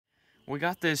We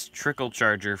got this trickle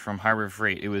charger from Harbor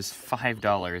Freight. It was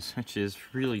 $5, which is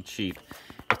really cheap.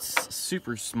 It's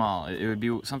super small. It would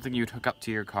be something you'd hook up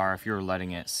to your car if you were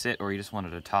letting it sit or you just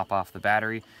wanted to top off the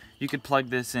battery. You could plug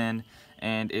this in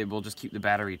and it will just keep the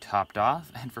battery topped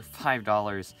off. And for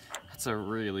 $5, that's a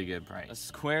really good price. A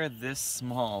square this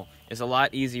small is a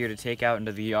lot easier to take out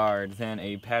into the yard than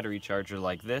a battery charger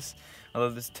like this.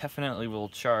 Although this definitely will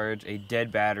charge a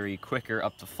dead battery quicker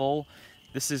up to full.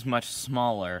 This is much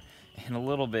smaller and a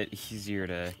little bit easier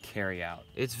to carry out.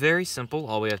 It's very simple.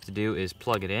 All we have to do is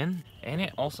plug it in, and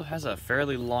it also has a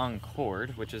fairly long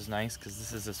cord, which is nice because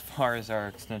this is as far as our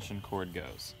extension cord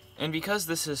goes. And because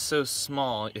this is so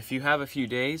small, if you have a few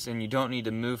days and you don't need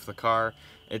to move the car,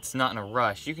 it's not in a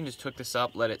rush, you can just hook this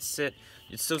up, let it sit.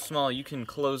 It's so small you can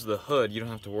close the hood, you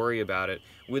don't have to worry about it.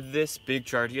 With this big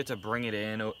charger, you have to bring it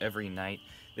in every night.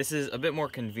 This is a bit more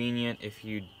convenient if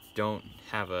you don't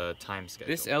have a time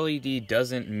schedule. This LED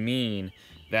doesn't mean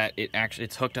that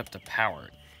it's hooked up to power.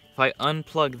 If I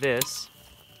unplug this,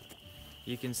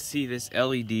 you can see this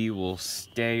LED will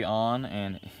stay on,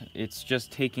 and it's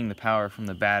just taking the power from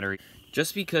the battery.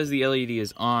 Just because the LED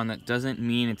is on, that doesn't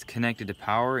mean it's connected to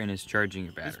power and is charging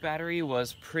your battery. This battery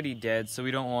was pretty dead, so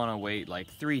we don't want to wait like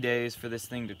 3 days for this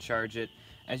thing to charge it.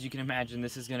 As you can imagine,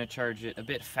 this is going to charge it a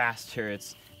bit faster.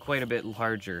 It's quite a bit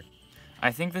larger.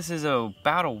 I think this is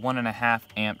about a 1.5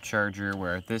 amp charger,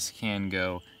 where this can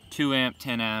go 2 amp,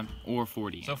 10 amp, or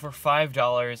 40 amp. So for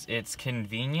 $5, it's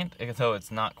convenient, though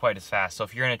it's not quite as fast. So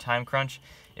if you're in a time crunch,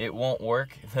 it won't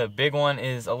work. The big one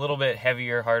is a little bit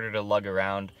heavier, harder to lug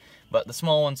around, but the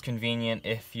small one's convenient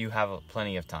if you have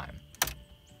plenty of time.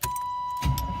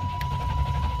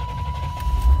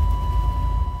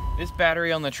 This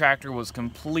battery on the tractor was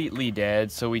completely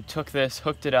dead, so we took this,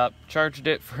 hooked it up, charged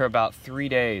it for about 3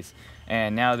 days,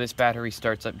 and now this battery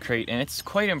starts up great, and it's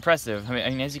quite impressive. I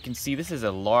mean, as you can see, this is a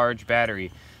large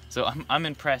battery, so I'm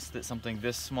impressed that something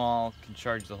this small can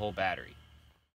charge the whole battery.